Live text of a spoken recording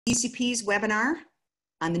ECP's webinar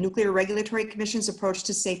on the Nuclear Regulatory Commission's approach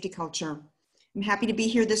to safety culture. I'm happy to be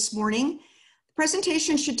here this morning. The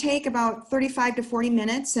presentation should take about 35 to 40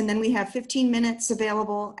 minutes, and then we have 15 minutes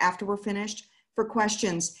available after we're finished for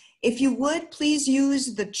questions. If you would, please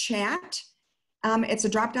use the chat. It's a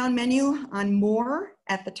drop-down menu on More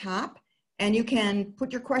at the top, and you can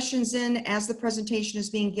put your questions in as the presentation is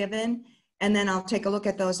being given, and then I'll take a look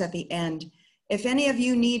at those at the end. If any of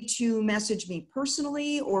you need to message me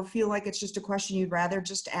personally or feel like it's just a question you'd rather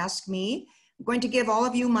just ask me, I'm going to give all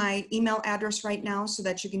of you my email address right now so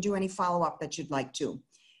that you can do any follow-up that you'd like to.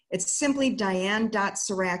 It's simply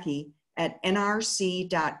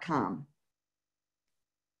diane.sieracki@nrc.com.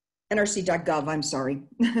 NRC.gov, I'm sorry.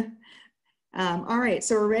 All right,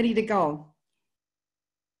 so we're ready to go.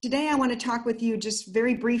 Today I want to talk with you just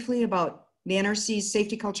very briefly about the NRC's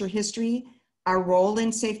safety culture history, our role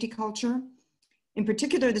in safety culture, in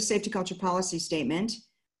particular the safety culture policy statement.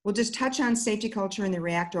 We'll just touch on safety culture in the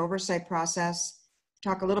reactor oversight process,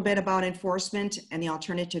 talk a little bit about enforcement and the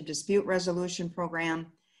alternative dispute resolution program.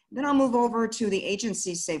 Then I'll move over to the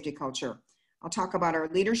agency's safety culture. I'll talk about our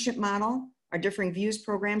leadership model, our differing views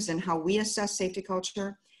programs, and how we assess safety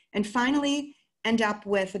culture. And finally, end up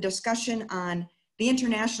with a discussion on the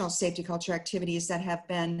international safety culture activities that have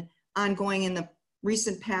been ongoing in the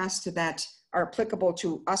recent past that are applicable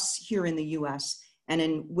to us here in the US and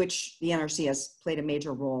in which the NRC has played a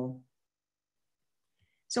major role.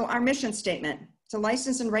 So our mission statement: to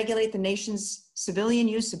license and regulate the nation's civilian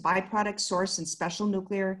use of byproduct source and special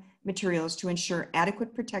nuclear materials to ensure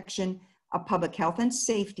adequate protection of public health and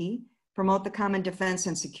safety, promote the common defense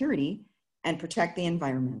and security, and protect the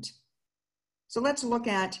environment. So let's look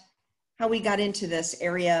at how we got into this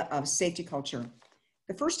area of safety culture.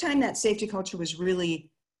 The first time that safety culture was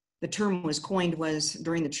really, the term was coined, was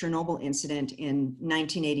during the Chernobyl incident in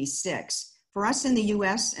 1986. For us in the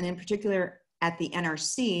US, and in particular at the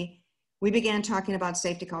NRC, we began talking about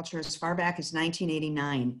safety culture as far back as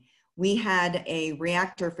 1989. We had a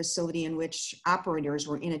reactor facility in which operators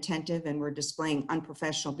were inattentive and were displaying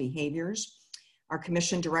unprofessional behaviors. Our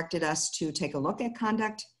commission directed us to take a look at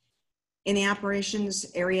conduct in the operations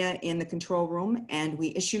area in the control room, and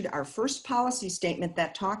we issued our first policy statement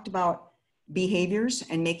that talked about behaviors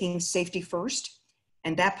and making safety first.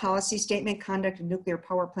 And that policy statement, Conduct of Nuclear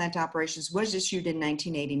Power Plant Operations, was issued in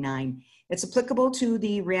 1989. It's applicable to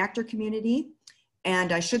the reactor community.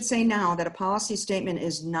 And I should say now that a policy statement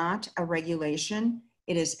is not a regulation.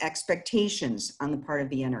 It is expectations on the part of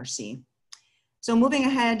the NRC. So moving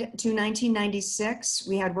ahead to 1996,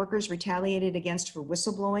 we had workers retaliated against for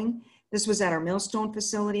whistleblowing. This was at our Millstone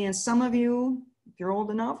facility. And some of you, if you're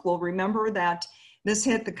old enough, will remember that this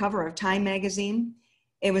hit the cover of Time magazine.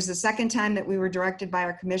 It was the second time that we were directed by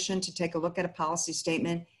our commission to take a look at a policy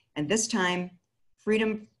statement, and this time,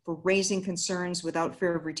 freedom for raising concerns without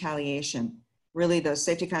fear of retaliation. Really the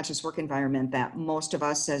safety conscious work environment that most of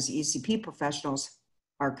us as ECP professionals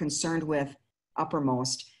are concerned with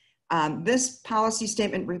uppermost. This policy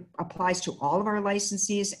statement applies to all of our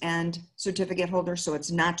licensees and certificate holders, so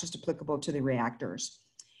it's not just applicable to the reactors.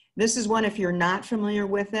 This is one, if you're not familiar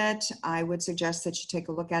with it, I would suggest that you take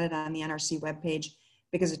a look at it on the NRC webpage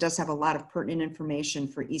because it does have a lot of pertinent information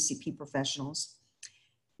for ECP professionals.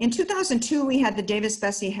 In 2002, we had the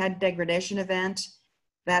Davis-Besse head degradation event.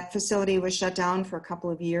 That facility was shut down for a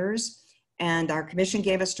couple of years, and our commission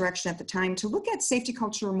gave us direction at the time to look at safety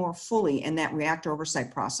culture more fully in that reactor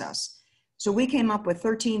oversight process. So we came up with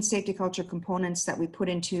 13 safety culture components that we put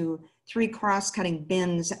into 3 cross-cutting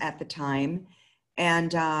bins at the time.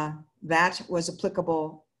 And that was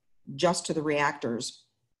applicable just to the reactors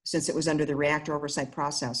since it was under the reactor oversight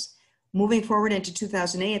process. Moving forward into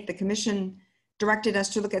 2008, the commission directed us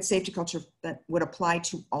to look at safety culture that would apply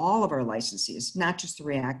to all of our licensees, not just the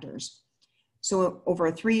reactors. So over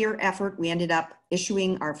a 3-year effort, we ended up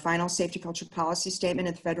issuing our final safety culture policy statement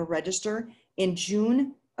in the Federal Register in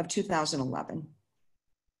June of 2011.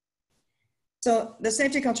 So the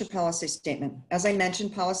safety culture policy statement, as I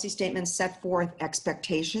mentioned, policy statements set forth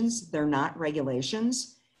expectations. They're not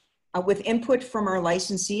regulations. With input from our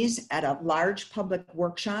licensees at a large public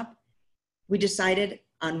workshop, we decided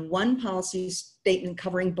on one policy statement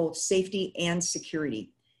covering both safety and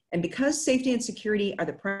security. And because safety and security are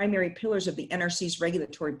the primary pillars of the NRC's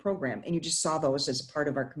regulatory program, and you just saw those as a part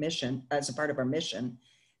of our commission, as a part of our mission,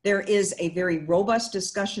 there is a very robust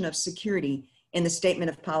discussion of security in the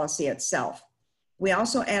statement of policy itself. We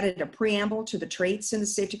also added a preamble to the traits in the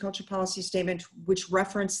safety culture policy statement, which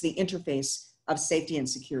reference the interface of safety and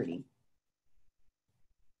security.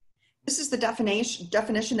 This is the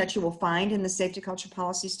definition that you will find in the safety culture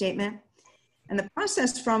policy statement. And the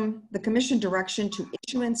process from the commission direction to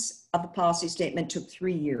issuance of the policy statement took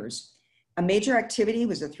 3 years. A major activity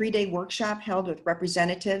was a 3-day workshop held with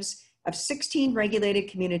representatives of 16 regulated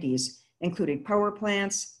communities, including power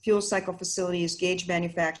plants, fuel cycle facilities, gauge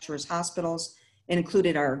manufacturers, hospitals, and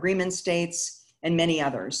included our agreement states and many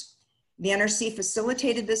others. The NRC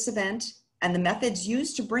facilitated this event, and the methods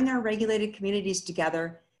used to bring our regulated communities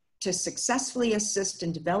together to successfully assist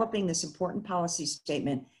in developing this important policy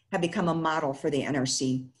statement have become a model for the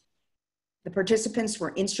NRC. The participants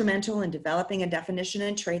were instrumental in developing a definition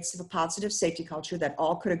and traits of a positive safety culture that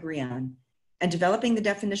all could agree on. And developing the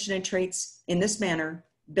definition and traits in this manner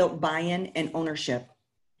built buy-in and ownership.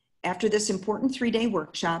 After this important 3-day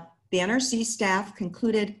workshop, the NRC staff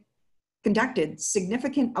conducted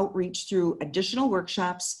significant outreach through additional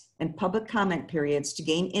workshops and public comment periods to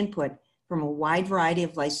gain input from a wide variety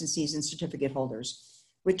of licensees and certificate holders.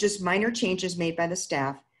 With just minor changes made by the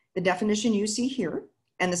staff, the definition you see here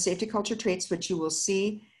and the safety culture traits, which you will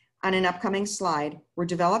see on an upcoming slide, were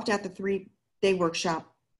developed at the 3-day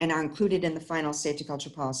workshop and are included in the final safety culture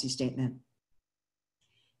policy statement.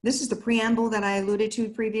 This is the preamble that I alluded to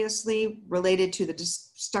previously related to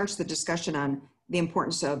starts the discussion on the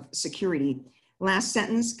importance of security. Last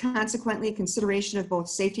sentence, consequently, consideration of both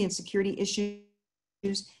safety and security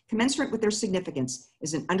issues commensurate with their significance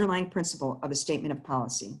is an underlying principle of a statement of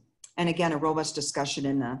policy. And again, a robust discussion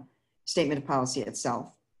in the statement of policy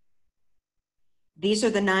itself. These are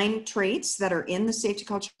the 9 traits that are in the safety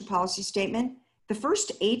culture policy statement. The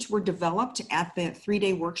first 8 were developed at the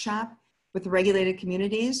 3-day workshop with the regulated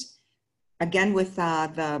communities, again with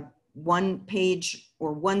the 1-page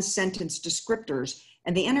or 1-sentence descriptors.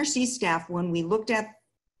 And the NRC staff, when we looked at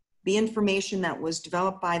the information that was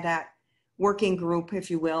developed by that working group, if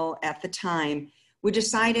you will, at the time, we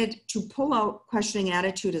decided to pull out questioning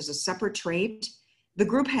attitude as a separate trait. The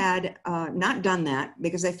group had not done that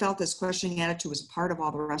because they felt this questioning attitude was a part of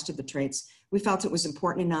all the rest of the traits. We felt it was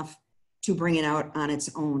important enough to bring it out on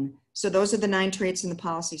its own. So those are the 9 traits in the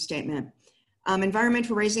policy statement. Environment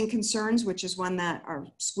for raising concerns, which is one that our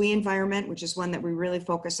SWE environment, which is one that we really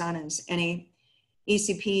focus on as any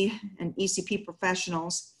ECP and ECP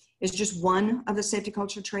professionals, is just one of the safety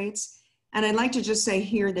culture traits. And I'd like to just say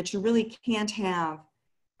here that you really can't have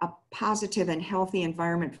a positive and healthy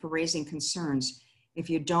environment for raising concerns if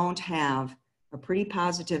you don't have a pretty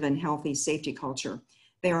positive and healthy safety culture.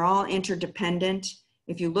 They are all interdependent.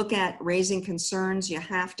 If you look at raising concerns, you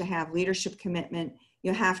have to have leadership commitment.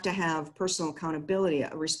 You have to have personal accountability,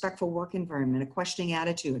 a respectful work environment, a questioning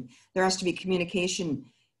attitude. There has to be communication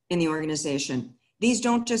in the organization. These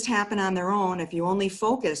don't just happen on their own if you only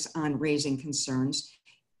focus on raising concerns.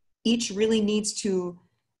 Each really needs to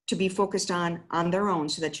be focused on their own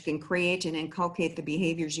so that you can create and inculcate the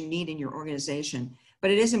behaviors you need in your organization.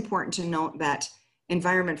 But it is important to note that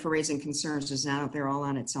environment for raising concerns is not out there all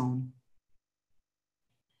on its own.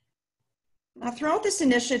 Now, throughout this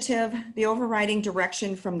initiative, the overriding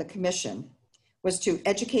direction from the Commission was to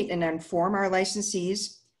educate and inform our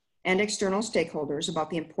licensees and external stakeholders about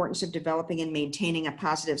the importance of developing and maintaining a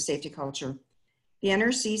positive safety culture. The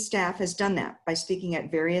NRC staff has done that by speaking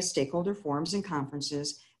at various stakeholder forums and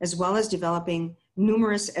conferences, as well as developing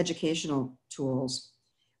numerous educational tools.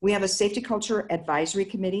 We have a safety culture advisory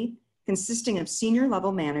committee consisting of senior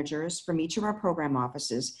level managers from each of our program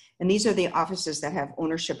offices. And these are the offices that have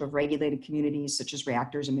ownership of regulated communities such as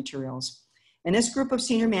reactors and materials. And this group of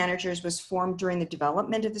senior managers was formed during the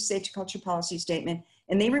development of the safety culture policy statement,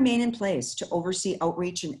 and they remain in place to oversee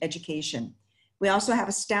outreach and education. We also have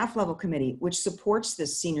a staff level committee which supports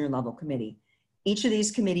this senior level committee. Each of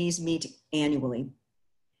these committees meet annually.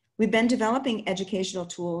 We've been developing educational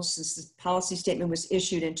tools since the policy statement was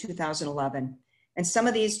issued in 2011. And some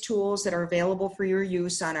of these tools that are available for your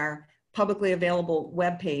use on our publicly available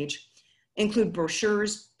webpage include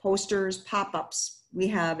brochures, posters, pop-ups. We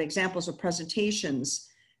have examples of presentations,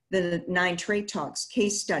 the 9 trait talks,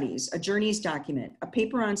 case studies, a journeys document, a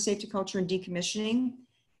paper on safety culture and decommissioning,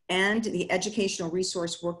 and the educational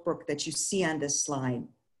resource workbook that you see on this slide.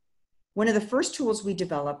 One of the first tools we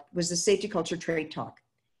developed was the safety culture trait talk.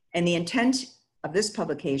 And the intent of this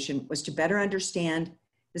publication was to better understand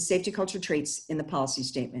the safety culture traits in the policy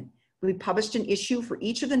statement. We published an issue for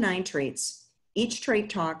each of the 9 traits. Each trait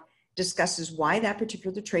talk discusses why that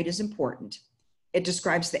particular trait is important. It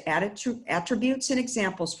describes the attributes and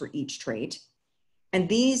examples for each trait.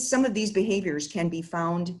 And some of these behaviors can be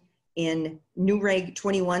found in New Reg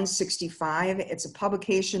 2165. It's a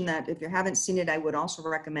publication that if you haven't seen it, I would also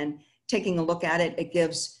recommend taking a look at it. It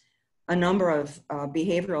gives a number of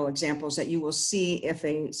behavioral examples that you will see if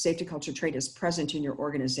a safety culture trait is present in your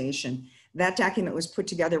organization. That document was put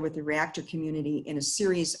together with the reactor community in a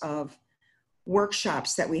series of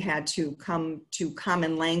workshops that we had to come to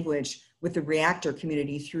common language with the reactor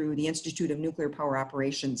community through the Institute of Nuclear Power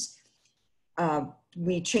Operations.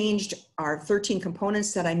 We changed our 13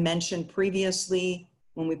 components that I mentioned previously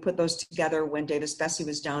when we put those together when Davis Besse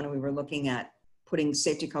was down and we were looking at putting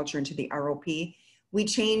safety culture into the ROP. We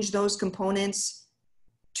changed those components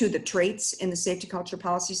to the traits in the safety culture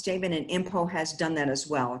policy statement, and IMPO has done that as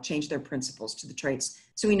well, changed their principles to the traits.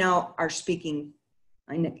 So we now are speaking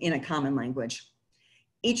in a common language.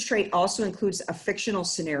 Each trait also includes a fictional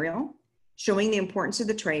scenario showing the importance of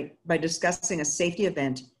the trait by discussing a safety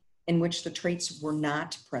event in which the traits were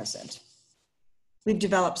not present. We've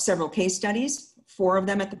developed several case studies, 4 of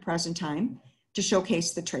them at the present time, to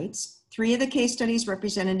showcase the traits. 3 of the case studies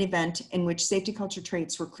represent an event in which safety culture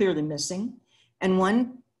traits were clearly missing, and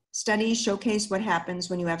 1 study showcased what happens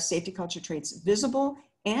when you have safety culture traits visible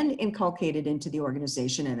and inculcated into the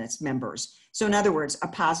organization and its members. So in other words, a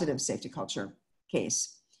positive safety culture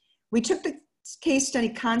case. We took the case study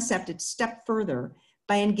concept a step further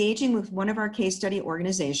by engaging with one of our case study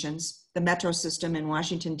organizations, the Metro System in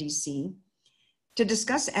Washington, D.C., to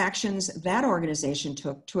discuss actions that organization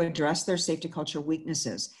took to address their safety culture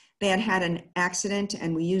weaknesses. They had had an accident,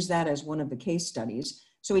 and we used that as one of the case studies.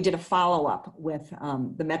 So we did a follow-up with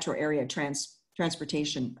the Metro Area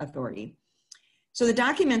Transportation Authority. So the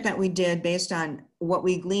document that we did based on what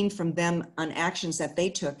we gleaned from them on actions that they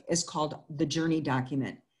took is called the Journey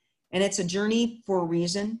document. And it's a journey for a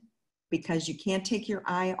reason, because you can't take your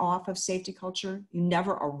eye off of safety culture. You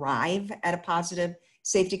never arrive at a positive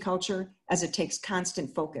safety culture, as it takes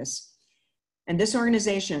constant focus. And this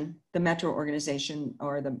organization, the Metro organization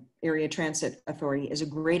or the Area Transit Authority, is a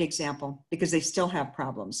great example because they still have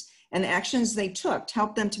problems. And the actions they took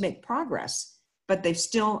helped them to make progress, but they've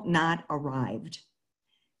still not arrived.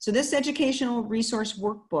 So this educational resource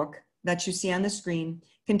workbook that you see on the screen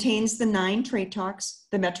contains the 9 trait talks,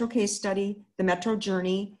 the Metro case study, the Metro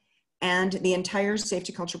journey, and the entire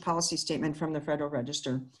safety culture policy statement from the Federal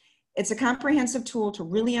Register. It's a comprehensive tool to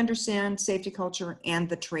really understand safety culture and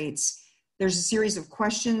the traits. There's a series of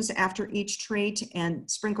questions after each trait and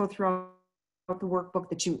sprinkled throughout the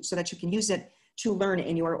workbook so that you can use it to learn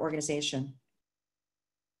in your organization.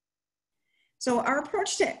 So our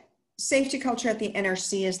approach to safety culture at the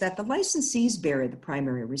NRC is that the licensees bear the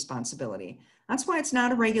primary responsibility. That's why it's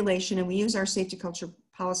not a regulation, and we use our safety culture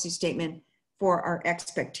policy statement for our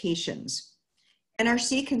expectations.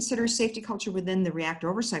 NRC considers safety culture within the reactor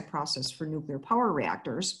oversight process for nuclear power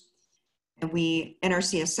reactors. And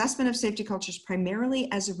NRC assessment of safety culture is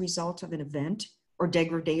primarily as a result of an event or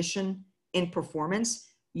degradation in performance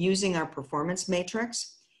using our performance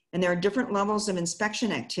matrix. And there are different levels of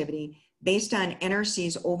inspection activity based on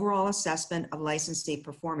NRC's overall assessment of licensee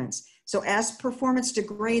performance. So as performance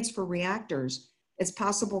degrades for reactors, it's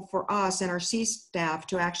possible for us, NRC staff,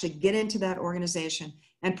 to actually get into that organization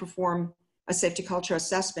and perform a safety culture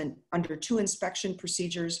assessment under 2 inspection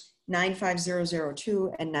procedures,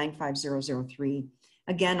 95002 and 95003.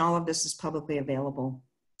 Again, all of this is publicly available.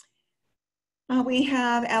 We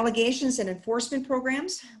have allegations and enforcement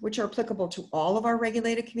programs, which are applicable to all of our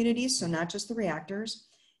regulated communities, so not just the reactors.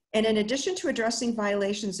 And in addition to addressing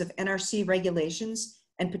violations of NRC regulations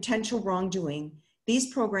and potential wrongdoing,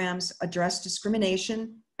 these programs address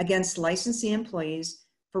discrimination against licensee employees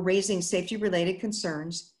for raising safety-related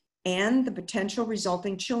concerns and the potential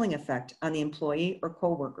resulting chilling effect on the employee or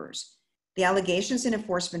coworkers. The allegations and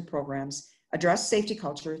enforcement programs address safety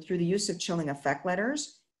culture through the use of chilling effect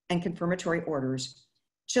letters and confirmatory orders.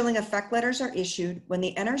 Chilling effect letters are issued when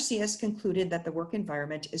the NRC has concluded that the work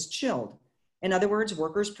environment is chilled. In other words,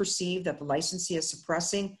 workers perceive that the licensee is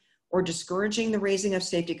suppressing or discouraging the raising of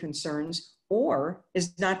safety concerns or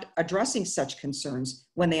is not addressing such concerns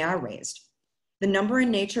when they are raised. The number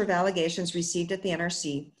and nature of allegations received at the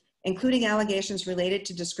NRC, including allegations related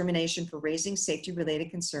to discrimination for raising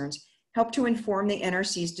safety-related concerns, help to inform the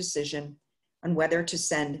NRC's decision on whether to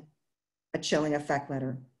send a chilling effect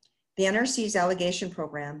letter. The NRC's allegation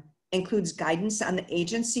program includes guidance on the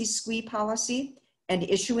agency's SQE policy and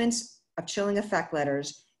issuance of chilling effect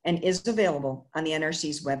letters and is available on the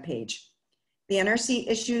NRC's webpage. The NRC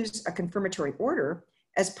issues a confirmatory order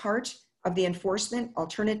as part of the Enforcement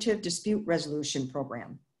Alternative Dispute Resolution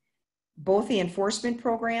Program. Both the enforcement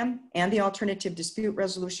program and the alternative dispute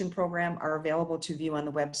resolution program are available to view on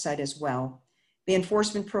the website as well. The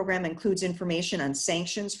enforcement program includes information on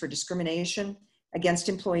sanctions for discrimination against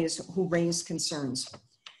employees who raise concerns.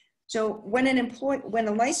 So when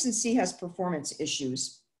a licensee has performance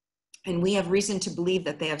issues, and we have reason to believe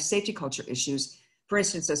that they have safety culture issues, for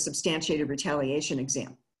instance, a substantiated retaliation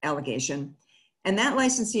allegation, and that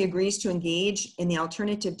licensee agrees to engage in the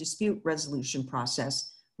alternative dispute resolution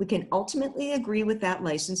process, we can ultimately agree with that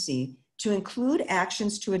licensee to include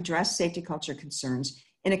actions to address safety culture concerns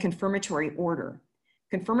in a confirmatory order.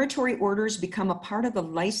 Confirmatory orders become a part of the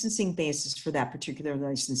licensing basis for that particular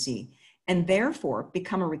licensee, and therefore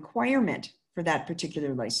become a requirement for that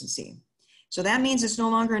particular licensee. So that means it's no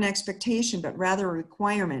longer an expectation, but rather a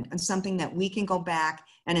requirement and something that we can go back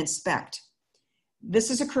and inspect. This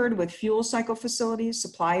has occurred with fuel cycle facilities,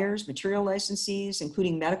 suppliers, material licensees,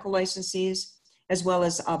 including medical licensees, as well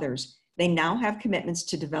as others. They now have commitments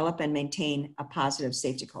to develop and maintain a positive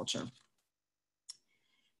safety culture.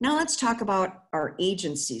 Now let's talk about our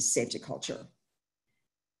agency's safety culture.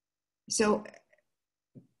 So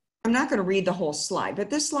I'm not going to read the whole slide, but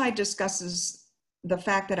this slide discusses the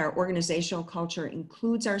fact that our organizational culture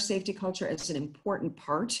includes our safety culture as an important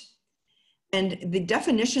part. And the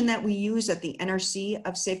definition that we use at the NRC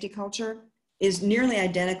of safety culture is nearly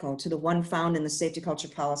identical to the one found in the safety culture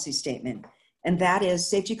policy statement. And that is,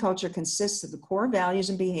 safety culture consists of the core values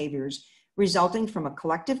and behaviors resulting from a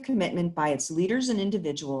collective commitment by its leaders and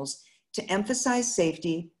individuals to emphasize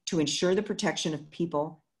safety to ensure the protection of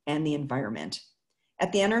people and the environment.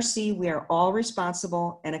 At the NRC, we are all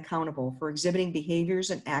responsible and accountable for exhibiting behaviors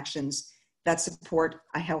and actions that support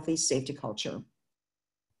a healthy safety culture.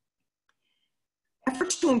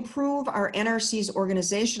 Efforts to improve our NRC's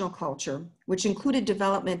organizational culture, which included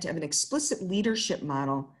development of an explicit leadership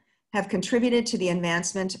model, have contributed to the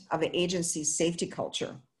advancement of the agency's safety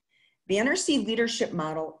culture. The NRC leadership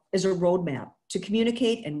model is a roadmap to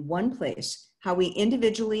communicate in one place how we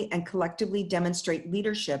individually and collectively demonstrate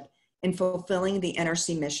leadership in fulfilling the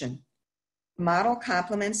NRC mission. The model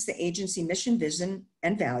complements the agency mission, vision,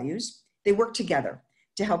 and values. They work together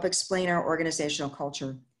to help explain our organizational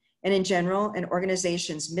culture. And in general, an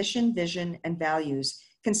organization's mission, vision, and values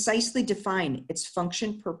concisely define its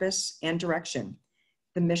function, purpose, and direction.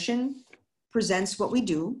 The mission presents what we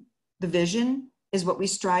do. The vision is what we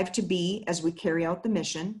strive to be as we carry out the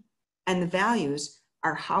mission. And the values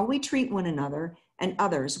are how we treat one another and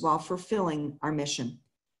others while fulfilling our mission.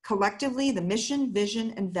 Collectively, the mission,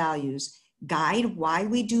 vision, and values guide why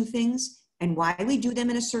we do things and why we do them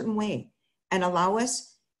in a certain way, and allow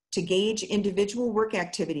us to gauge individual work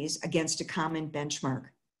activities against a common benchmark.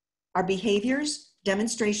 Our behaviors,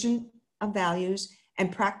 demonstration of values,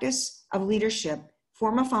 and practice of leadership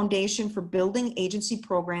form a foundation for building agency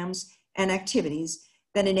programs and activities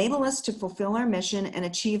that enable us to fulfill our mission and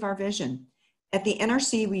achieve our vision. At the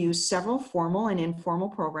NRC, we use several formal and informal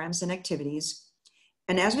programs and activities.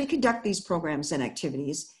 And as we conduct these programs and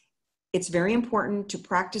activities, it's very important to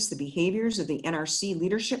practice the behaviors of the NRC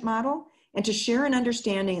leadership model and to share an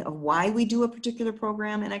understanding of why we do a particular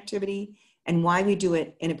program and activity and why we do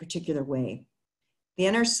it in a particular way. The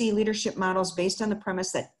NRC leadership model is based on the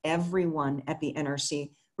premise that everyone at the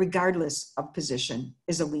NRC, regardless of position,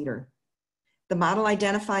 is a leader. The model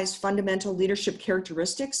identifies fundamental leadership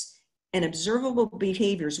characteristics and observable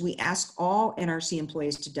behaviors we ask all NRC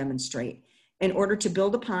employees to demonstrate in order to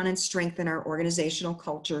build upon and strengthen our organizational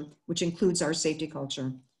culture, which includes our safety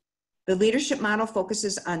culture. The leadership model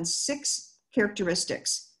focuses on 6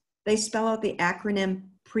 characteristics. They spell out the acronym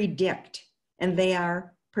PREDICT, and they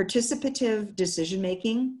are participative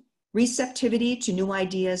decision-making, receptivity to new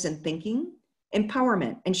ideas and thinking,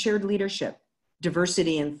 empowerment and shared leadership,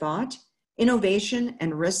 diversity in thought, innovation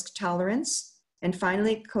and risk tolerance, and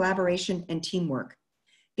finally, collaboration and teamwork.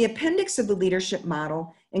 The appendix of the leadership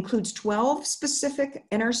model includes 12 specific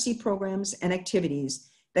NRC programs and activities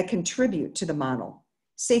that contribute to the model.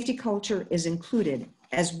 Safety culture is included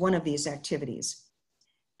as one of these activities.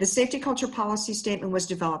 The safety culture policy statement was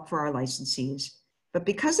developed for our licensees, but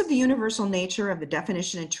because of the universal nature of the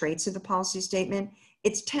definition and traits of the policy statement,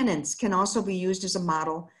 its tenets can also be used as a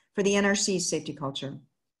model for the NRC's safety culture.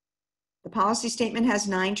 The policy statement has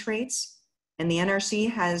 9 traits, and the NRC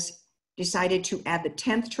has decided to add the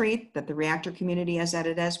 10th trait that the reactor community has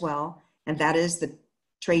added as well, and that is the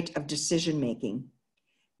trait of decision-making.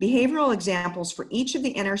 Behavioral examples for each of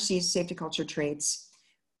the NRC's safety culture traits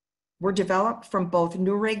were developed from both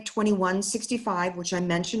NRCgov 2165, which I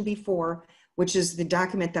mentioned before, which is the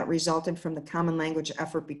document that resulted from the common language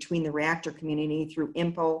effort between the reactor community through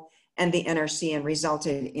IMPO and the NRC and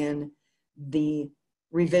resulted in the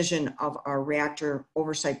revision of our reactor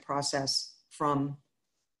oversight process from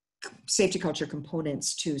safety culture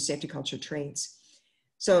components to safety culture traits.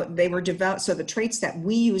 So they were developed, so the traits that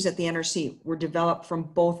we use at the NRC were developed from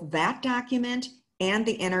both that document and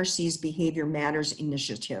the NRC's Behavior Matters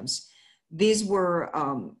initiatives. These were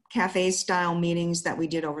cafe style meetings that we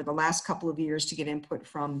did over the last couple of years to get input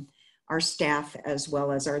from our staff as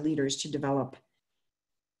well as our leaders to develop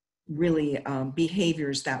really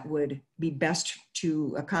behaviors that would be best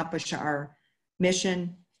to accomplish our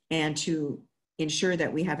mission and to ensure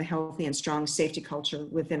that we have a healthy and strong safety culture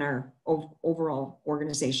within our overall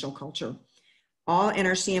organizational culture. All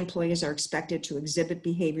NRC employees are expected to exhibit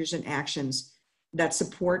behaviors and actions that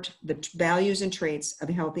support the values and traits of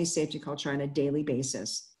a healthy safety culture on a daily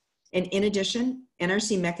basis. And in addition,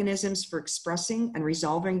 NRC mechanisms for expressing and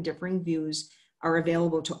resolving differing views are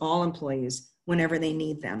available to all employees whenever they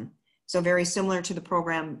need them. So very similar to the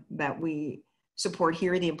program that we support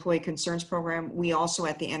here, the Employee Concerns Program, we also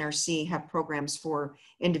at the NRC have programs for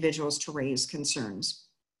individuals to raise concerns.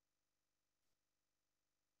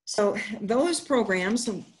 So those programs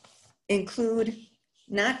include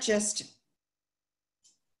not just,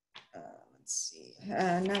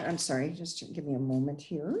 just give me a moment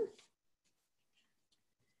here.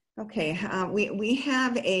 Okay, we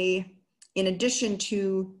have in addition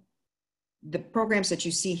to the programs that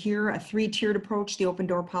you see here, a 3-tiered approach, the open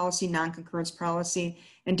door policy, non-concurrence policy,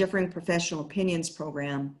 and differing professional opinions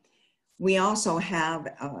program. We also have,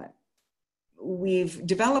 we've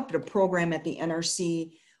developed a program at the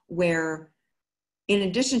NRC where, in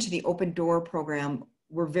addition to the open door program,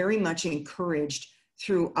 we're very much encouraged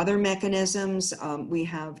through other mechanisms. We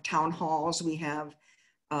have town halls, we have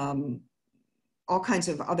all kinds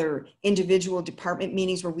of other individual department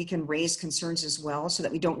meetings where we can raise concerns as well, so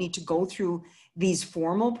that we don't need to go through these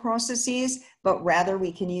formal processes, but rather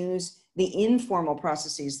we can use the informal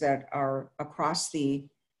processes that are across the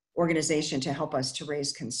organization to help us to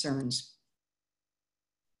raise concerns.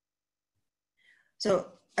 So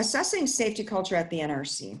assessing safety culture at the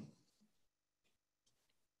NRC.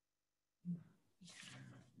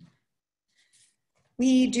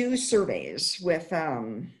 We do surveys with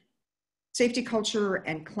Safety Culture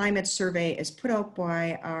and Climate Survey is put out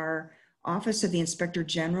by our Office of the Inspector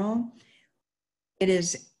General. It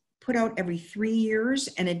is put out every 3 years,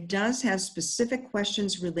 and it does have specific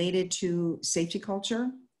questions related to safety culture.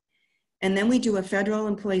 And then we do a Federal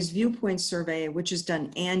Employees Viewpoint Survey, which is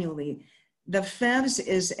done annually. The FEVS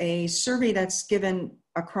is a survey that's given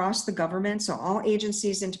across the government, so all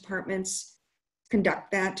agencies and departments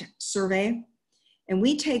conduct that survey. And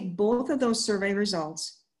we take both of those survey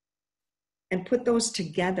results and put those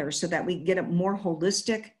together so that we get a more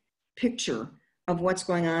holistic picture of what's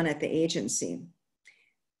going on at the agency.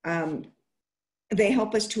 They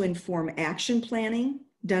help us to inform action planning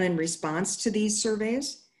done in response to these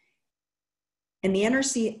surveys. And the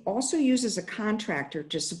NRC also uses a contractor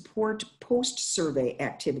to support post-survey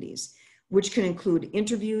activities, which can include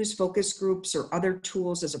interviews, focus groups, or other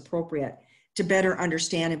tools as appropriate to better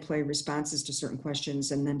understand employee responses to certain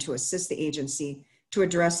questions, and then to assist the agency to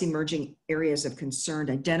address emerging areas of concern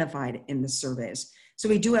identified in the surveys. So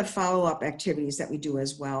we do have follow-up activities that we do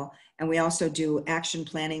as well. And we also do action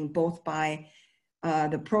planning both by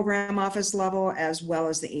the program office level as well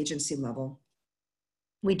as the agency level.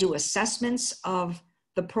 We do assessments of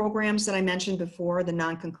the programs that I mentioned before, the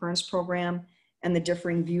non-concurrence program and the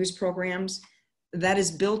differing views programs. That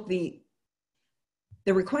is built, the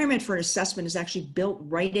requirement for an assessment is actually built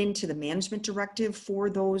right into the management directive for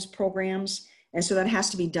those programs. And so that has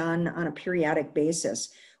to be done on a periodic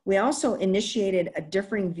basis. We also initiated a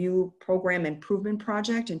differing view program improvement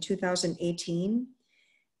project in 2018.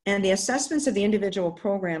 And the assessments of the individual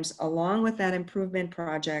programs along with that improvement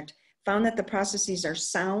project found that the processes are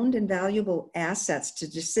sound and valuable assets to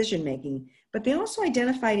decision-making, but they also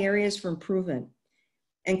identified areas for improvement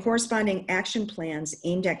and corresponding action plans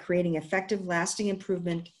aimed at creating effective, lasting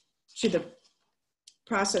improvement to the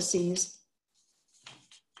processes.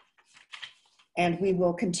 And we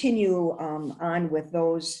will continue on with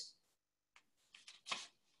those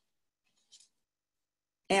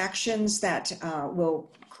actions that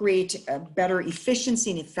will create a better efficiency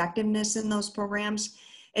and effectiveness in those programs.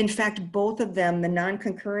 In fact, both of them, the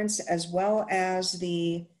non-concurrence as well as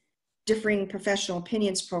the differing professional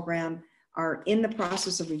opinions program, are in the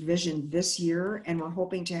process of revision this year, and we're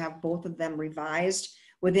hoping to have both of them revised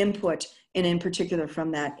with input, and in particular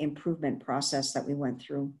from that improvement process that we went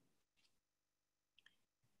through.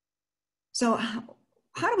 So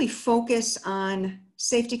how do we focus on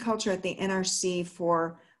safety culture at the NRC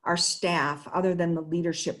for our staff other than the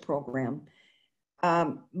leadership program,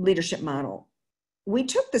 leadership model? We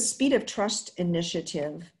took the Speed of Trust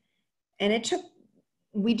initiative, and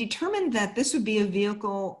we determined that this would be a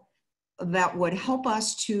vehicle that would help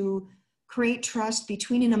us to create trust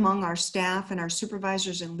between and among our staff and our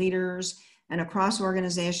supervisors and leaders and across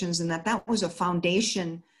organizations, and that was a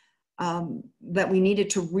foundation that we needed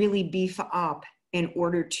to really beef up in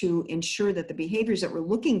order to ensure that the behaviors that we're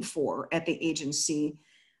looking for at the agency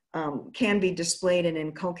can be displayed and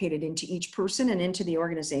inculcated into each person and into the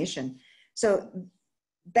organization. So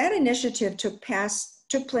that initiative took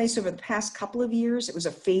place over the past couple of years. It was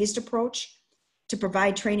a phased approach to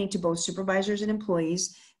provide training to both supervisors and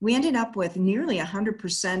employees. We ended up with nearly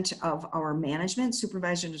 100% of our management,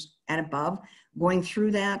 supervisors and above, going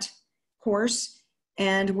through that course.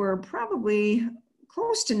 And we're probably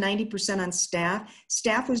close to 90% on staff.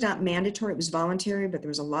 Staff was not mandatory, it was voluntary, but there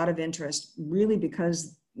was a lot of interest, really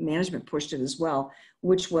because management pushed it as well,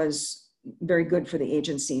 which was very good for the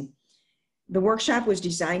agency. The workshop was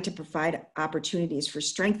designed to provide opportunities for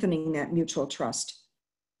strengthening that mutual trust.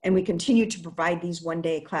 And we continue to provide these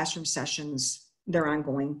one-day classroom sessions. They're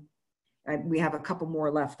ongoing. We have a couple more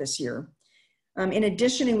left this year. In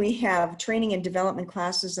addition, we have training and development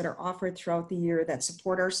classes that are offered throughout the year that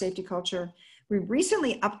support our safety culture. We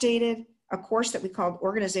recently updated a course that we called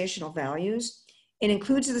Organizational Values. It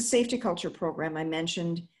includes the safety culture program I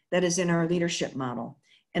mentioned that is in our leadership model.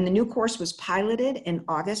 And the new course was piloted in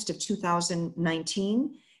August of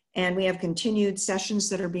 2019. And we have continued sessions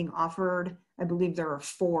that are being offered. I believe there are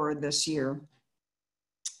 4 this year.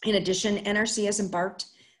 In addition, NRC has embarked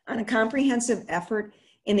on a comprehensive effort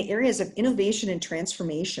in the areas of innovation and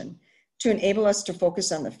transformation to enable us to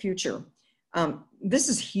focus on the future. This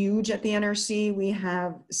is huge at the NRC. We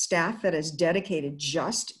have staff that is dedicated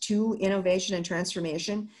just to innovation and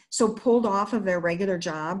transformation, so pulled off of their regular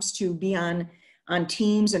jobs to be on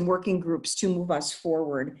teams and working groups to move us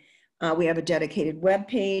forward. We have a dedicated web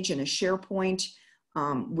page and a SharePoint.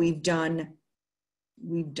 We've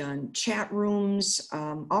done chat rooms,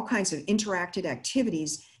 all kinds of interactive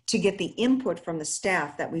activities to get the input from the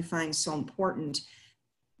staff that we find so important.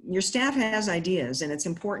 Your staff has ideas, and it's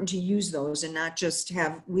important to use those and not just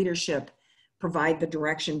have leadership provide the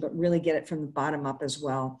direction, but really get it from the bottom up as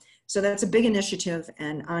well. So that's a big initiative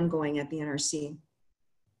and ongoing at the NRC.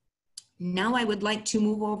 Now I would like to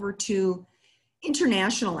move over to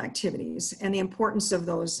international activities and the importance of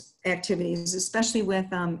those activities, especially with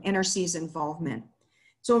NRC's involvement.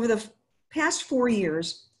 So over the past 4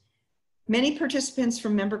 years, many participants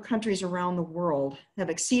from member countries around the world have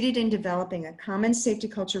succeeded in developing a common safety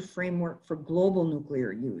culture framework for global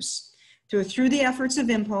nuclear use. Through the efforts of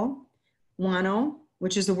IMPO, WANO,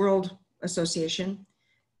 which is the World Association,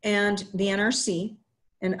 and the NRC,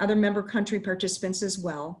 and other member country participants as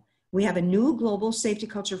well, we have a new global safety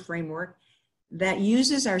culture framework that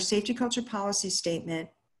uses our safety culture policy statement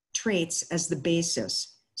traits as the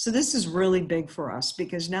basis. So this is really big for us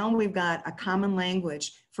because now we've got a common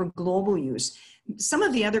language for global use. Some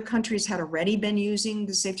of the other countries had already been using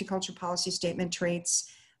the safety culture policy statement traits,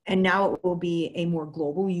 and now it will be a more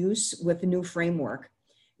global use with the new framework.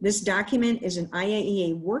 This document is an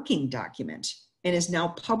IAEA working document and is now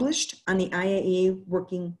published on the IAEA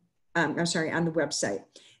on the website.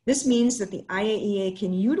 This means that the IAEA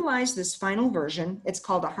can utilize this final version. It's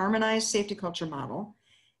called a harmonized safety culture model,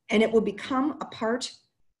 and it will become a part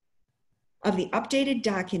of the updated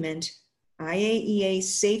document, IAEA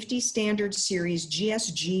Safety Standards Series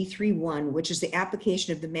GSG31, which is the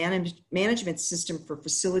application of the management system for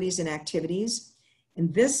facilities and activities.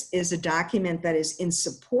 And this is a document that is in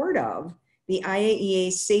support of the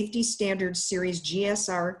IAEA Safety Standards Series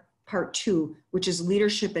GSR Part 2, which is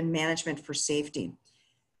Leadership and Management for Safety.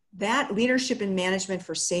 That Leadership and Management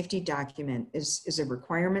for Safety document is a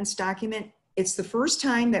requirements document. It's the first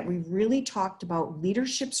time that we've really talked about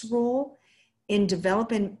leadership's role in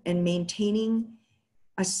developing and maintaining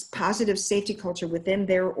a positive safety culture within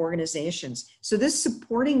their organizations. So this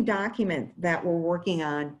supporting document that we're working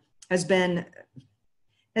on has been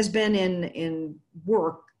in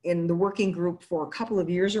work in the working group for a couple of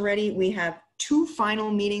years already. We have 2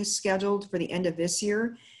 final meetings scheduled for the end of this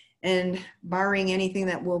year, and barring anything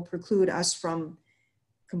that will preclude us from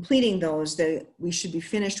completing those, that we should be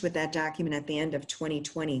finished with that document at the end of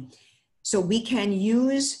 2020. So we can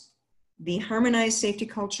use the harmonized safety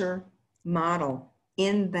culture model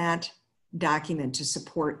in that document to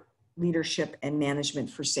support leadership and management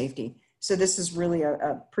for safety. So this is really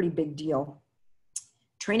a pretty big deal.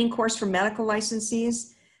 Training course for medical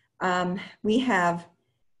licensees. We have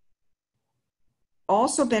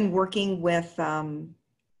also been working with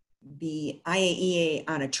the IAEA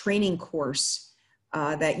on a training course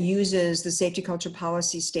that uses the safety culture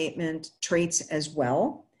policy statement traits as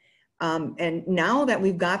well. And now that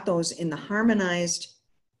we've got those in the harmonized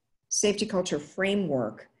safety culture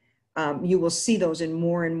framework, you will see those in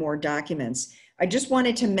more and more documents. I just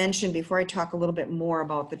wanted to mention before I talk a little bit more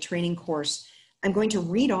about the training course, I'm going to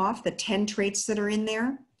read off the 10 traits that are in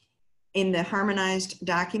there. in the harmonized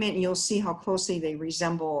document, and you'll see how closely they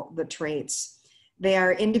resemble the traits. They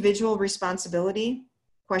are individual responsibility,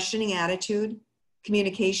 questioning attitude,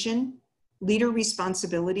 communication, leader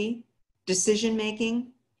responsibility,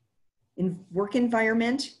 decision-making, work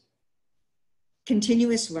environment,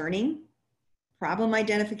 continuous learning, problem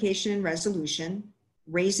identification and resolution,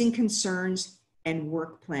 raising concerns, and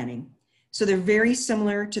work planning. So they're very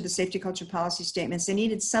similar to the safety culture policy statements. They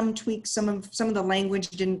needed some tweaks. Some of the language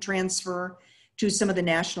didn't transfer to some of the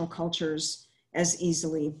national cultures as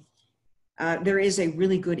easily. There is a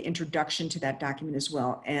really good introduction to that document as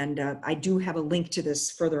well. And I do have a link to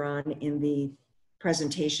this further on in the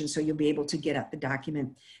presentation, so you'll be able to get at the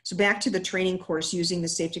document. So back to the training course using the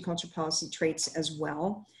safety culture policy traits as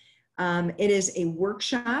well. It is a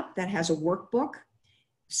workshop that has a workbook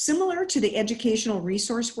similar to the educational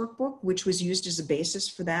resource workbook, which was used as a basis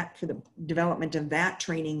for the development of that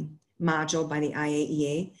training module by the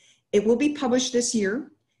IAEA. It will be published this year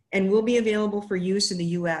and will be available for use in the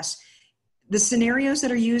US. The scenarios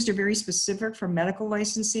that are used are very specific for medical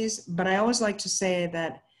licensees, but I always like to say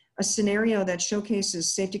that a scenario that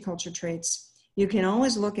showcases safety culture traits, you can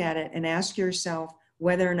always look at it and ask yourself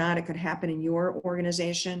whether or not it could happen in your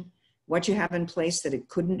organization, what you have in place that it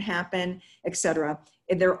couldn't happen, etc.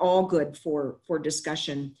 They're all good for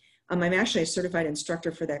discussion. I'm actually a certified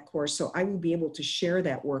instructor for that course, so I will be able to share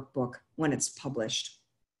that workbook when it's published.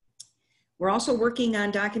 We're also working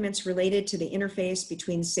on documents related to the interface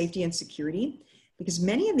between safety and security, because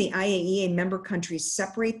many of the IAEA member countries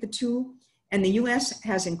separate the two, and the US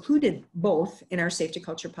has included both in our safety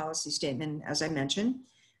culture policy statement, as I mentioned,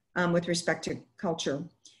 with respect to culture.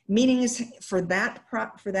 Meetings for that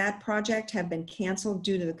project have been canceled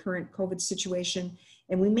due to the current COVID situation,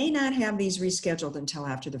 and we may not have these rescheduled until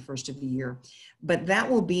after the first of the year. But that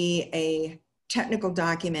will be a technical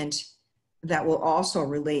document that will also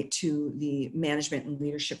relate to the management and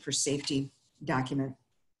leadership for safety document.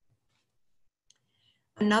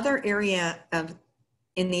 Another area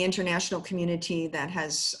in the international community that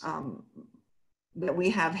has that we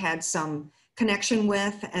have had some connection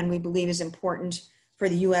with and we believe is important for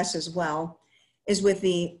the US as well is with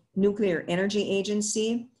the Nuclear Energy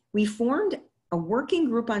Agency. We formed a working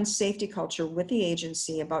group on safety culture with the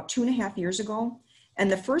agency about 2.5 years ago, and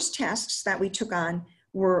the first tasks that we took on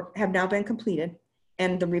have now been completed,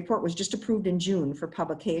 and the report was just approved in June for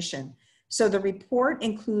publication. So the report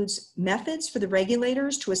includes methods for the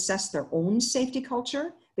regulators to assess their own safety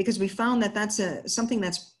culture, because we found that that's something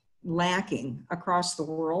that's lacking across the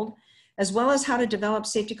world, as well as how to develop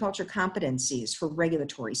safety culture competencies for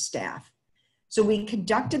regulatory staff. So we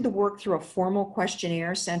conducted the work through a formal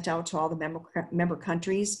questionnaire sent out to all the member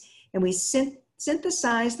countries, and we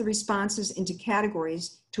synthesized the responses into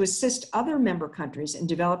categories to assist other member countries in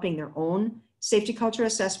developing their own safety culture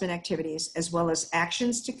assessment activities, as well as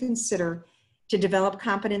actions to consider to develop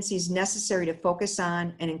competencies necessary to focus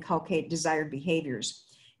on and inculcate desired behaviors.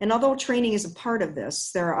 And although training is a part of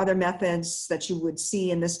this, there are other methods that you would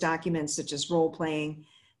see in this document, such as role-playing,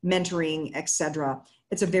 mentoring, etc.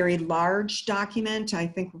 It's a very large document. I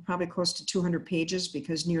think we're probably close to 200 pages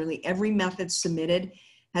because nearly every method submitted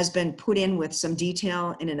has been put in with some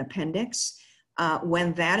detail in an appendix.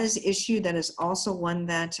 When that is issued, that is also one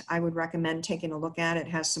that I would recommend taking a look at. It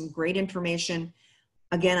has some great information,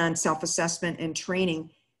 again, on self-assessment and training.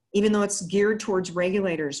 Even though it's geared towards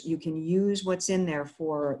regulators, you can use what's in there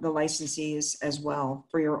for the licensees as well,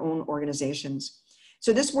 for your own organizations.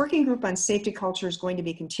 So this working group on safety culture is going to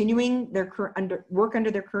be continuing their work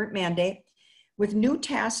under their current mandate, with new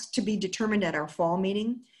tasks to be determined at our fall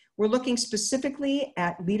meeting. We're looking specifically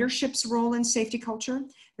at leadership's role in safety culture.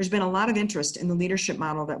 There's been a lot of interest in the leadership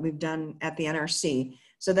model that we've done at the NRC.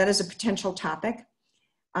 So that is a potential topic.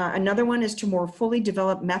 Another one is to more fully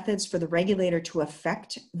develop methods for the regulator to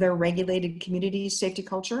affect their regulated community's safety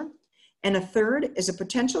culture. And a third is a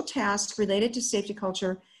potential task related to safety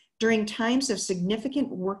culture during times of significant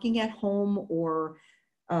working at home or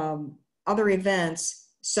other events,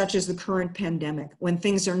 such as the current pandemic, when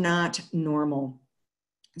things are not normal.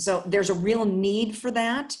 So there's a real need for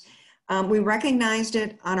that. We recognized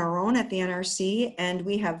it on our own at the NRC, and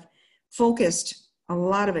we have focused a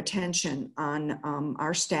lot of attention on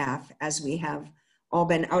our staff as we have all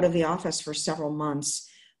been out of the office for several months.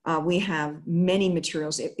 We have many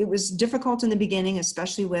materials. It was difficult in the beginning,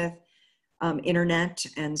 especially with internet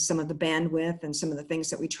and some of the bandwidth and some of the things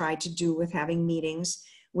that we tried to do with having meetings.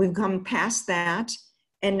 We've come past that,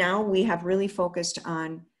 and now we have really focused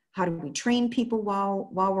on how do we train people while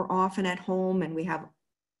we're off and at home, and we have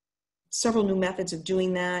several new methods of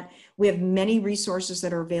doing that. We have many resources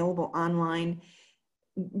that are available online.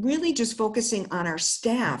 really just focusing on our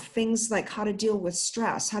staff, things like how to deal with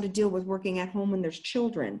stress, how to deal with working at home when there's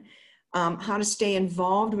children, how to stay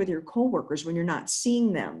involved with your coworkers when you're not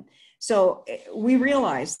seeing them. So we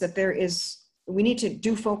realize that we need to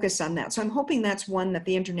do focus on that. So I'm hoping that's one that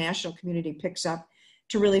the international community picks up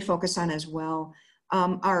to really focus on as well.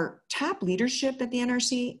 Our top leadership at the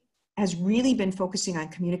NRC has really been focusing on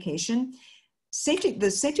communication. The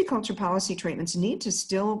safety culture policy treatments need to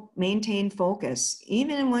still maintain focus,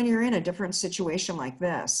 even when you're in a different situation like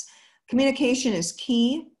this. Communication is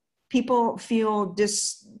key. People feel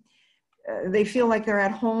they feel like they're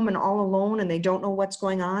at home and all alone and they don't know what's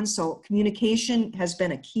going on. So communication has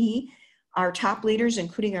been a key. Our top leaders,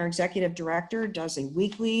 including our executive director, does a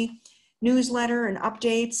weekly newsletter and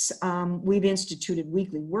updates. We've instituted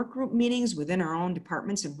weekly work group meetings within our own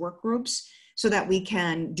departments and work groups so that we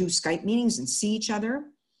can do Skype meetings and see each other.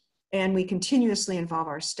 And we continuously involve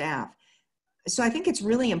our staff. So I think it's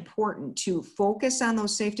really important to focus on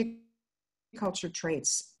those safety culture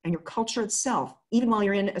traits and your culture itself, even while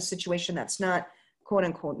you're in a situation that's not quote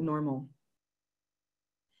unquote normal.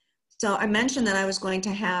 So I mentioned that I was going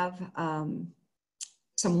to have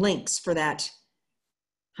some links for that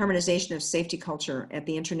harmonization of safety culture at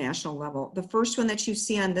the international level. The first one that you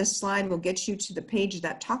see on this slide will get you to the page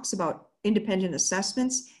that talks about independent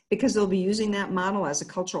assessments, because they'll be using that model as a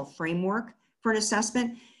cultural framework for an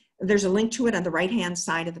assessment. There's a link to it on the right-hand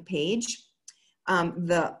side of the page.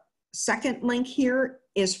 The second link here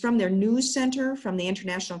is from their news center, from the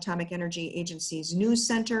International Atomic Energy Agency's news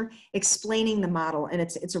center, explaining the model, and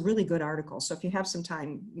it's a really good article. So if you have some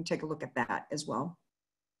time, you can take a look at that as well.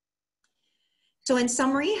 So in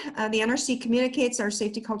summary, the NRC communicates our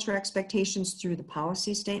safety culture expectations through the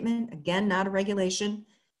policy statement, again, not a regulation.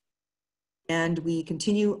 And we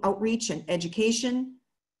continue outreach and education.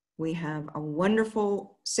 We have a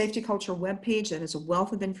wonderful safety culture webpage that has a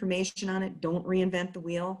wealth of information on it. Don't reinvent the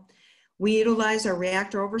wheel. We utilize our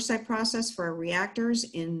reactor oversight process for our reactors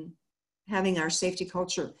in having our safety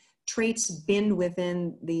culture traits binned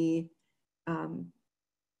within the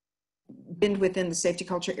safety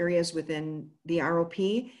culture areas within the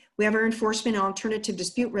ROP. We have our enforcement and alternative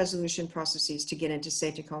dispute resolution processes to get into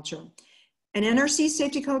safety culture. And NRC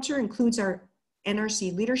safety culture includes our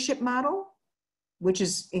NRC leadership model, which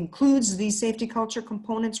includes these safety culture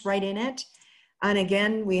components right in it. And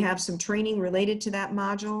again, we have some training related to that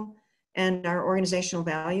module and our organizational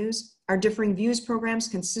values. Our differing views programs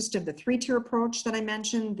consist of the 3-tier approach that I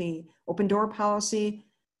mentioned, the open door policy,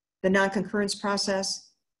 the non-concurrence process,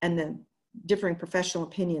 and the differing professional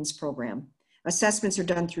opinions program. Assessments are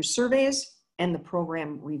done through surveys and the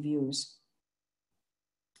program reviews.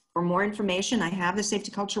 For more information, I have the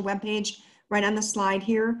safety culture webpage right on the slide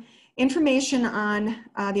here. Information on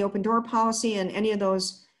the open door policy and any of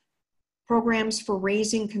those programs for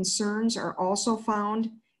raising concerns are also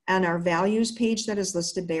found on our values page that is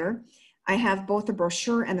listed there. I have both the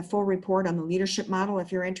brochure and the full report on the leadership model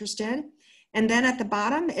if you're interested. And then at the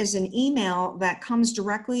bottom is an email that comes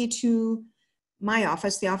directly to my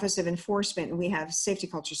office, the Office of Enforcement, and we have safety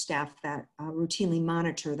culture staff that routinely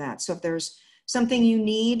monitor that. So if there's something you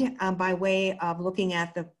need by way of looking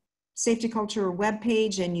at the safety culture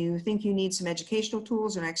webpage and you think you need some educational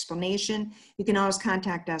tools or an explanation, you can always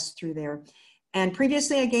contact us through there. And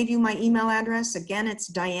previously I gave you my email address. Again, it's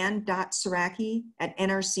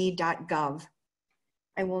diane.sieracki@nrc.gov.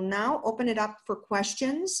 I will now open it up for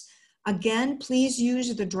questions. Again, please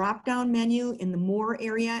use the drop-down menu in the More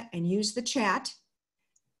area and use the chat.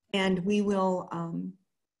 And we will,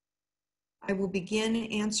 I will begin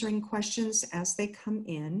answering questions as they come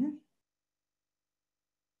in.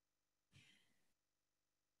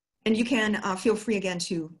 And you can feel free again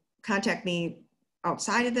to contact me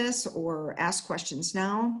outside of this or ask questions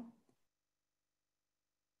now.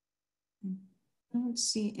 I don't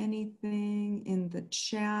see anything in the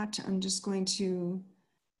chat. I'm just going to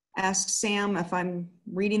ask Sam if I'm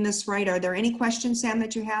reading this right. Are there any questions, Sam,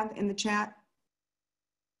 that you have in the chat?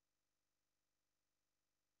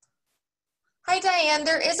 Hi, Diane.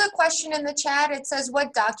 There is a question in the chat. It says,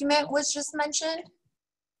 what document was just mentioned?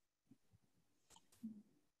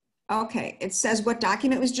 Okay, it says what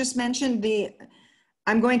document was just mentioned.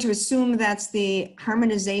 I'm going to assume that's the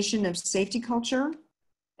harmonization of safety culture,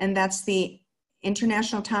 and that's the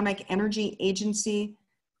International Atomic Energy Agency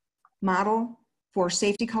model for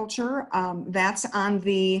safety culture. That's on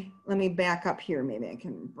the, let me back up here. Maybe I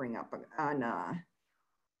can bring up on,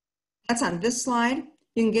 that's on this slide.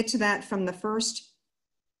 You can get to that from the first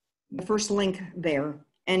link there.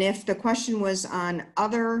 And if the question was on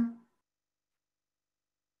other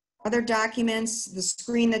documents, the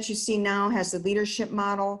screen that you see now has the leadership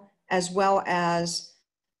model as well as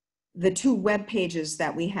the 2 web pages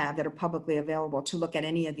that we have that are publicly available to look at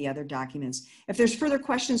any of the other documents. If there's further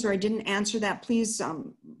questions or I didn't answer that, please,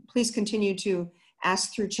 please continue to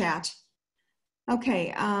ask through chat.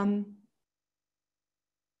 Okay,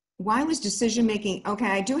 why was decision-making, okay,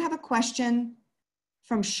 I do have a question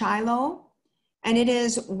from Shiloh, and it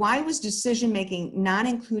is, why was decision-making not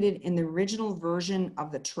included in the original version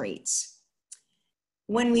of the traits?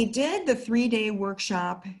 When we did the 3-day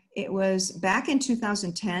workshop, it was back in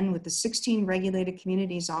 2010 with the 16 regulated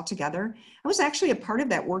communities all together. I was actually a part of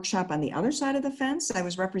that workshop on the other side of the fence. I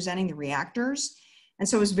was representing the reactors. And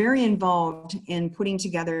so I was very involved in putting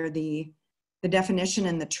together the definition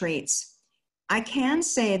and the traits. I can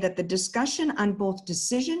say that the discussion on both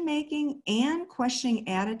decision-making and questioning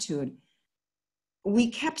attitude, we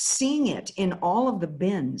kept seeing it in all of the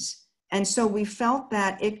bins. And so we felt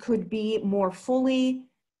that it could be more fully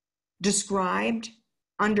described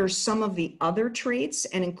under some of the other traits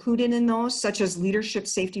and included in those, such as leadership,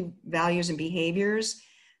 safety, values, and behaviors,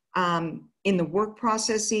 in the work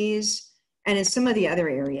processes, and in some of the other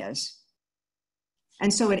areas.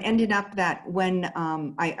 And so it ended up that when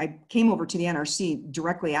I came over to the NRC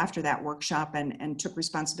directly after that workshop and took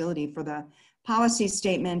responsibility for the policy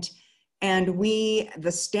statement, and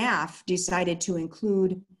the staff decided to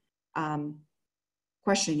include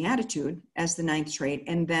questioning attitude as the 9th trait,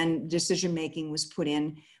 and then decision-making was put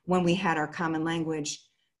in when we had our common language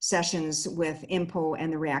sessions with IMPO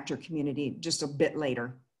and the reactor community just a bit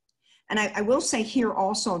later. And I will say here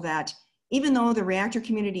also that even though the reactor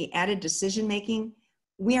community added decision-making,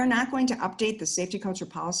 we are not going to update the safety culture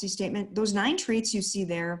policy statement. Those 9 traits you see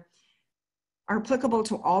there are applicable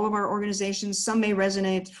to all of our organizations. Some may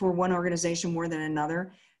resonate for one organization more than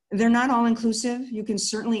another. They're not all inclusive. You can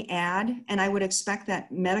certainly add, and I would expect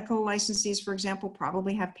that medical licensees, for example,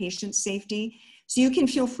 probably have patient safety. So you can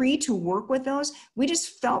feel free to work with those. We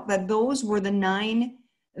just felt that those were the 9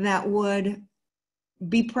 that would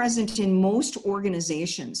be present in most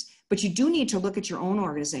organizations, but you do need to look at your own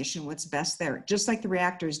organization, what's best there, just like the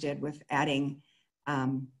reactors did with adding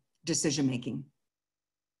decision-making.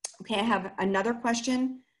 Okay, I have another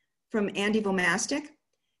question from Andy Vomastic.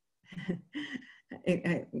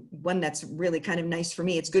 One that's really kind of nice for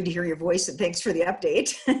me. It's good to hear your voice, and thanks for the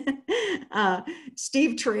update.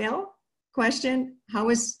 Steve Trail, question,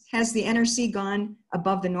 has the NRC gone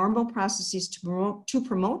above the normal processes to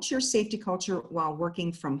promote your safety culture while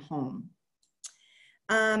working from home?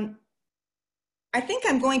 I think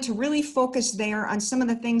I'm going to really focus there on some of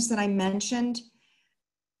the things that I mentioned,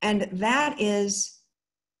 and that is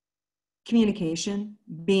communication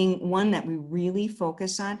being one that we really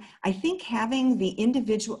focus on. I think having the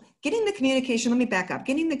individual, getting the communication, let me back up,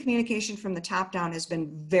 getting the communication from the top down has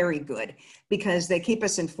been very good because they keep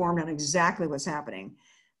us informed on exactly what's happening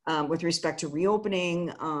with respect to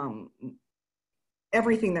reopening,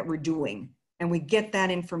 everything that we're doing. And we get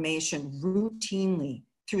that information routinely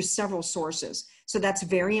through several sources. So that's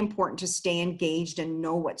very important to stay engaged and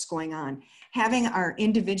know what's going on. Having our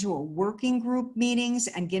individual working group meetings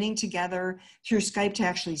and getting together through Skype to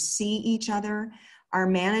actually see each other. Our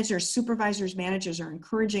managers, supervisors, managers are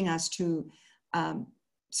encouraging us to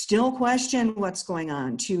still question what's going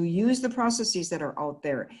on, to use the processes that are out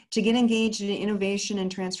there, to get engaged in innovation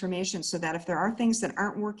and transformation so that if there are things that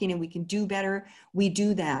aren't working and we can do better, we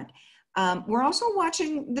do that. We're also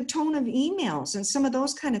watching the tone of emails and some of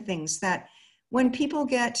those kind of things that when people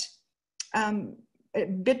get a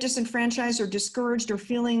bit disenfranchised or discouraged or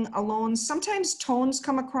feeling alone, sometimes tones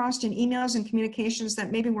come across in emails and communications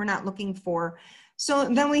that maybe we're not looking for. So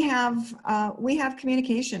then we have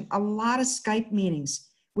communication, a lot of Skype meetings.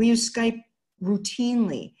 We use Skype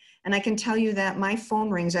routinely. And I can tell you that my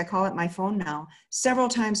phone rings, I call it my phone now, several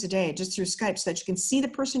times a day just through Skype so that you can see the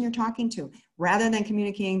person you're talking to rather than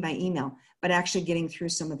communicating by email, but actually getting through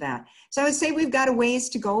some of that. So I would say we've got a ways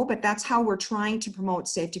to go, but that's how we're trying to promote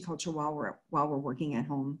safety culture while we're working at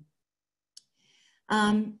home.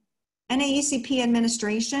 NAECP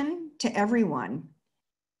administration to everyone.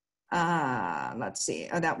 Let's see,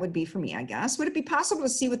 that would be for me, I guess. Would it be possible to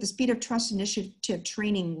see what the Speed of Trust Initiative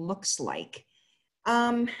training looks like?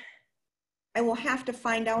 I will have to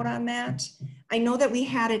find out on that. I know that we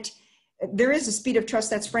had it, there is a Speed of Trust,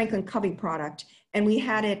 that's Franklin Covey product, and we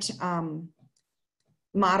had it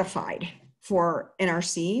modified for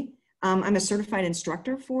NRC. I'm a certified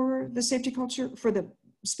instructor for the safety culture, for the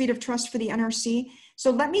Speed of Trust for the NRC.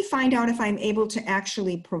 So let me find out if I'm able to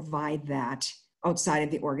actually provide that outside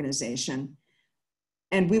of the organization.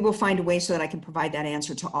 And we will find a way so that I can provide that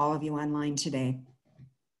answer to all of you online today.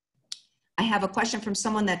 I have a question from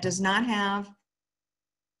someone that does not have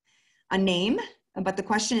a name, But the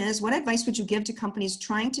question is, what advice would you give to companies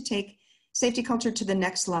trying to take safety culture to the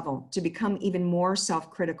next level, to become even more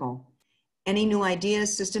self-critical? Any new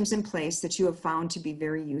ideas, systems in place that you have found to be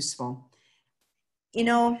very useful? You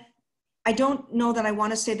know, I don't know that I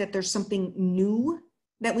want to say that there's something new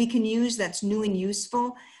that we can use that's new and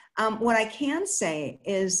useful. What I can say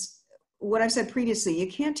is what I've said previously, you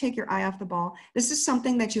can't take your eye off the ball. This is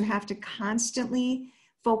something that you have to constantly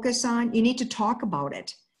focus on. You need to talk about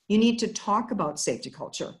it. You need to talk about safety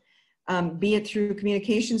culture, be it through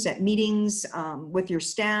communications at meetings, with your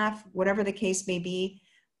staff, whatever the case may be.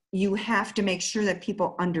 You have to make sure that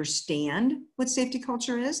people understand what safety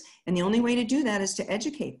culture is. And the only way to do that is to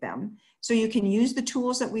educate them. So you can use the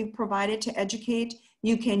tools that we've provided to educate.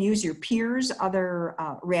 You can use your peers, other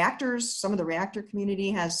reactors. Some of the reactor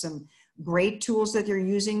community has some great tools that they're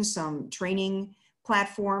using, some training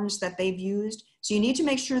platforms that they've used. So you need to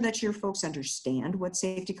make sure that your folks understand what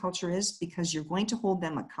safety culture is, because you're going to hold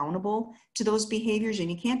them accountable to those behaviors.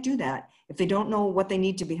 And you can't do that if they don't know what they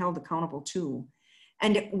need to be held accountable to.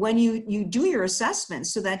 And when you do your assessment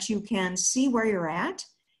so that you can see where you're at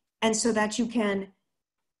and so that you can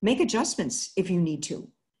make adjustments if you need to.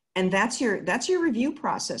 And that's your review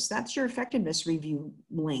process. That's your effectiveness review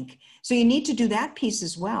link. So you need to do that piece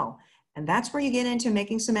as well. And that's where you get into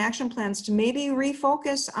making some action plans to maybe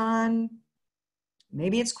refocus on,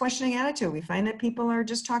 maybe it's questioning attitude. We find that people are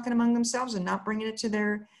just talking among themselves and not bringing it to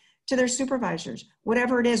their supervisors,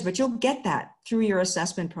 whatever it is, but you'll get that through your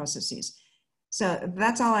assessment processes. So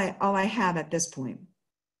that's all I have at this point.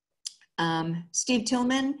 Steve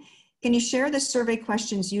Tillman, can you share the survey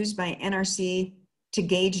questions used by NRC to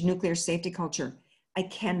gauge nuclear safety culture? I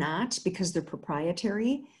cannot, because they're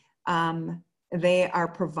proprietary. They are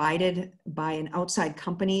provided by an outside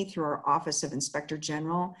company through our Office of Inspector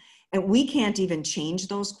General. And we can't even change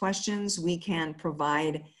those questions. We can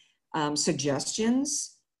provide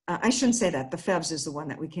suggestions. I shouldn't say that. The FEVS is the one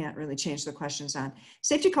that we can't really change the questions on.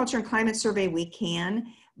 Safety Culture and Climate Survey, we can,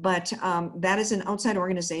 but that is an outside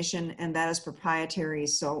organization and that is proprietary,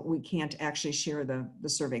 so we can't actually share the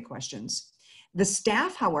survey questions. The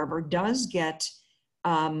staff, however, does get,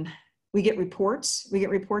 we get reports. We get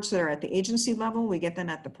reports that are at the agency level. We get them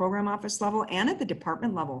at the program office level and at the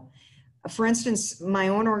department level. For instance, my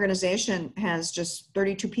own organization has just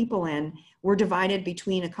 32 people in. We're divided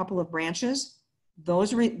between a couple of branches.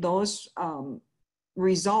 Those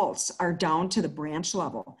results are down to the branch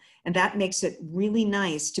level. And that makes it really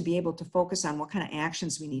nice to be able to focus on what kind of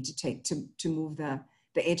actions we need to take to move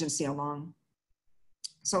the agency along.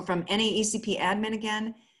 So from NAECP admin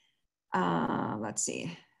again, let's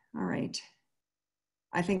see. All right.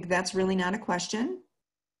 I think that's really not a question.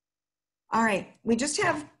 All right, we just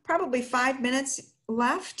have probably 5 minutes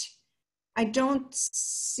left. I don't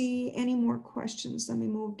see any more questions. Let me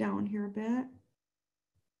move down here a bit.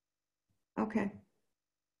 Okay.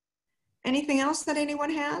 Anything else that anyone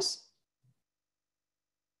has?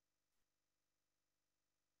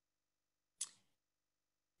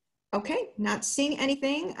 Okay, not seeing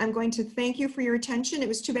anything. I'm going to thank you for your attention. It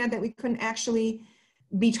was too bad that we couldn't actually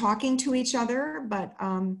be talking to each other, but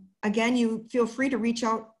again, you feel free to reach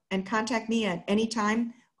out and contact me at any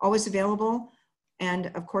time, always available. And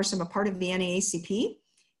of course, I'm a part of the NAACP.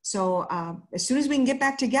 So as soon as we can get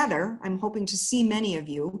back together, I'm hoping to see many of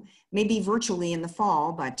you, maybe virtually in the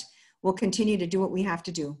fall, but we'll continue to do what we have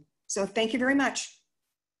to do. So thank you very much.